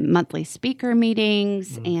monthly speaker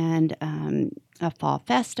meetings and a fall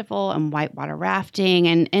festival and whitewater rafting.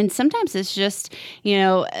 And sometimes it's just,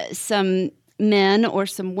 some men or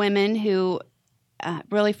some women who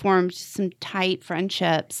really formed some tight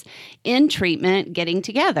friendships in treatment getting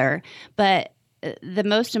together. But the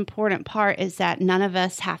most important part is that none of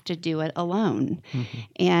us have to do it alone.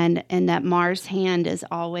 And that Mar's hand is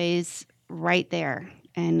always right there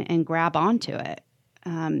and grab onto it.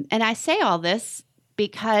 And I say all this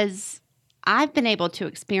because I've been able to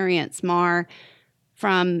experience MAR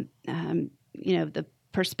from, the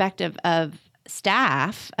perspective of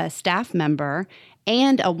a staff member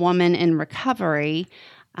and a woman in recovery.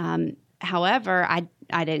 However, I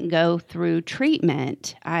didn't go through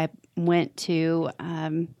treatment. I went to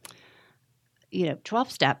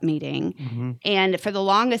 12-step meeting. And for the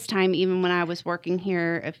longest time, even when I was working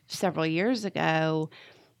here several years ago,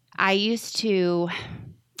 I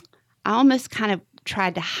almost kind of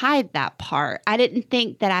tried to hide that part. I didn't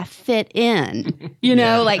think that I fit in,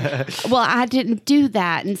 I didn't do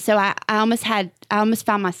that. And so I almost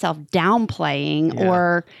found myself downplaying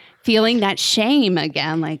or feeling that shame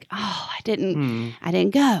again, like, I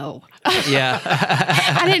didn't go. Yeah.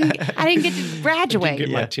 I didn't get to graduate. I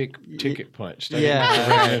didn't get my ticket punched. I didn't get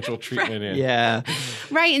residential treatment in. Yeah.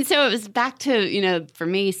 Right. And so it was back to, for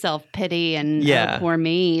me, self-pity and poor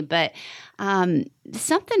me. But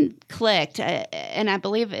something clicked. And I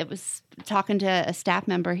believe it was talking to a staff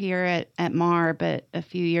member here at MAR, but a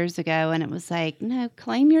few years ago. And it was like, no,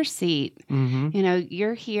 claim your seat.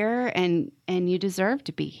 You're here and you deserve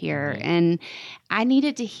to be here. And I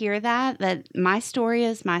needed to hear that my story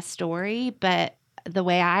is my story, but the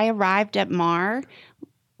way I arrived at MAR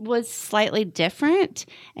was slightly different.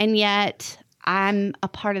 And yet I'm a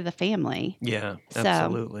part of the family. Yeah, so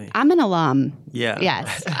absolutely. I'm an alum. Yeah.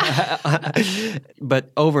 Yes.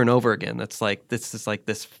 But over and over again, this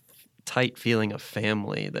tight feeling of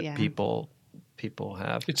family that people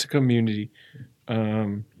have. It's a community.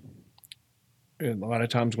 A lot of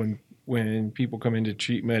times when people come into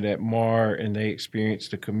treatment at MAR and they experience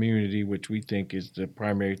the community, which we think is the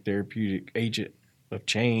primary therapeutic agent of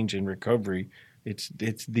change and recovery, it's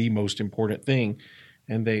the most important thing.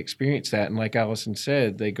 And they experience that, and like Allison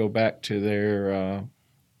said, they go back to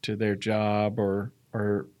their job, or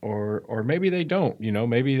maybe they don't.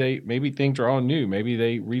 Maybe things are all new. Maybe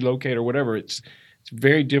they relocate or whatever. It's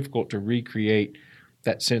very difficult to recreate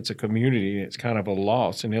that sense of community, and it's kind of a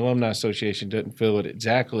loss. And the Alumni Association doesn't feel it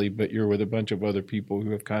exactly, but you're with a bunch of other people who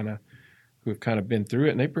have kind of been through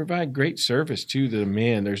it, and they provide great service to the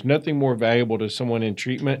men. There's nothing more valuable to someone in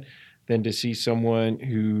treatment than to see someone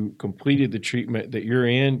who completed the treatment that you're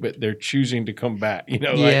in, but they're choosing to come back.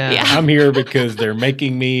 I'm here because they're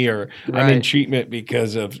making me, or I'm in treatment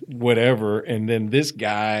because of whatever. And then this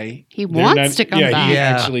guy, he wants to come back. He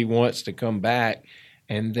actually wants to come back.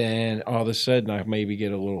 And then all of a sudden I maybe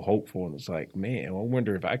get a little hopeful, and it's like, man, I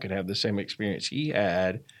wonder if I could have the same experience he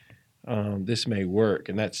had. This may work.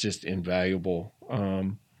 And that's just invaluable.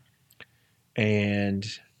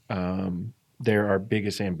 They're our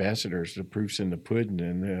biggest ambassadors. The proof's in the pudding,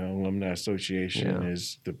 and the Alumni Association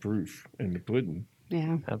is the proof in the pudding.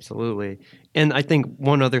 Yeah, absolutely. And I think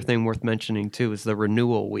one other thing worth mentioning too is the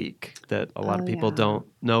renewal week, that a lot of people don't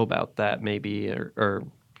know about that, maybe, or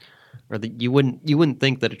you wouldn't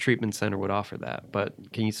think that a treatment center would offer that. But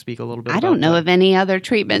can you speak a little bit? I don't know of any other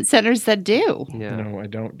treatment centers that do. Yeah. No, I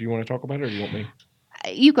don't. Do you want to talk about it, or do you want me?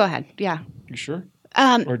 You go ahead. Yeah. You sure?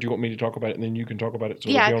 Or do you want me to talk about it, and then you can talk about it? So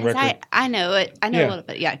it'll be on record? I know it. I know a little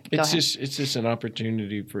bit. Yeah, go ahead. It's just an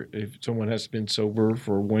opportunity for, if someone has been sober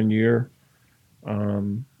for 1 year,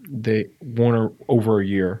 they want or over a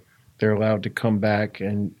year, they're allowed to come back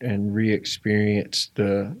and re-experience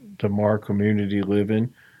the MAR community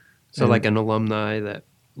living. So like an alumni that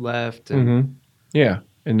left. And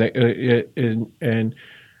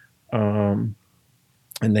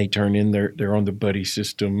and they turn in they're on the buddy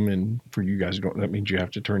system, and for you guys that means you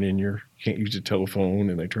have to turn in you can't use the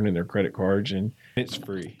telephone, and they turn in their credit cards, and it's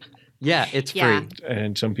free. Yeah, it's free.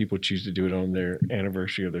 And some people choose to do it on their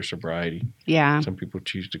anniversary of their sobriety. Yeah. Some people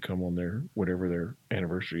choose to come on whatever their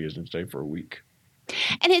anniversary is and stay for a week.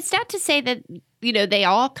 And it's not to say that, they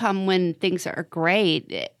all come when things are great.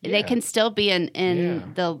 Yeah. They can still be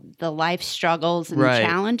in the life struggles and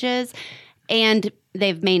challenges, and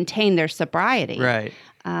they've maintained their sobriety. Right.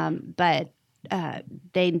 But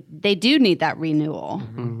they do need that renewal.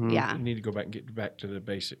 Mm-hmm. Yeah. You need to go back and get back to the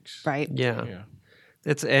basics. Right. Yeah.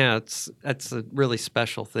 It's a really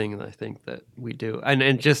special thing that I think that we do,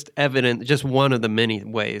 and just evident, just one of the many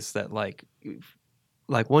ways that like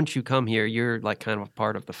once you come here, you're like kind of a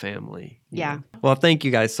part of the family. you Yeah. know? Well, thank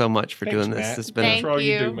you guys so much for Thanks, doing this. Matt. It's been Thank for all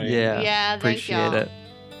you do, you. man. Yeah, thank appreciate y'all. it.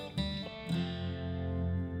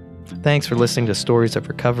 Thanks for listening to Stories of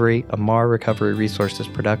Recovery, a MAR Recovery Resources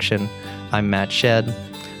production. I'm Matt Shedd.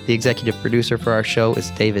 The executive producer for our show is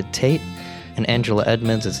David Tate, and Angela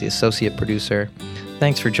Edmonds is the associate producer.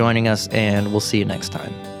 Thanks for joining us, and we'll see you next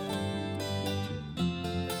time.